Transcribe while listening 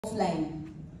offline.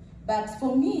 But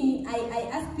for me, I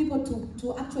ask people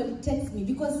to actually text me,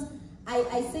 because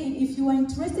I say, if you are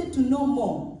interested to know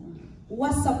more,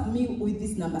 WhatsApp me with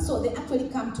this number. So they actually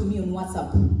come to me on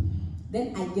WhatsApp.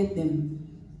 Then I get them.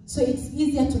 So it's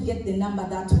easier to get the number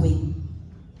that way.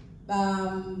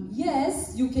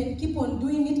 Yes, you can keep on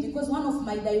doing it, because one of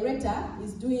my director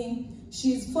is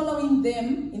she's following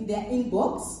them in their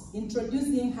inbox,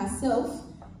 introducing herself,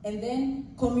 and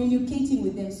then communicating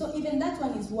with them. So even that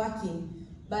one is working.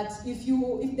 But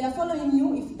if they're following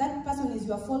you, if that person is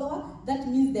your follower, that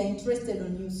means they're interested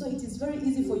on you. So it is very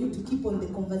easy for you to keep on the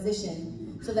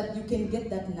conversation so that you can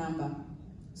get that number.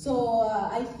 So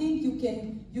I think you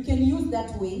can use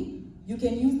that way. You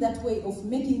can use that way of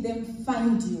making them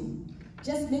find you.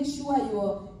 Just make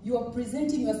sure you're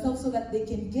presenting yourself so that they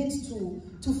can get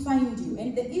to find you.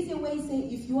 And the easy way is, say,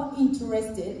 if you are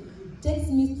interested,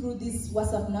 text me through this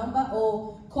WhatsApp number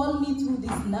or call me through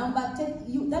this number.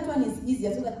 That one is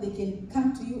easier, so that they can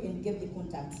come to you and get the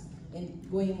contact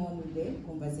and going on with the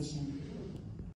conversation.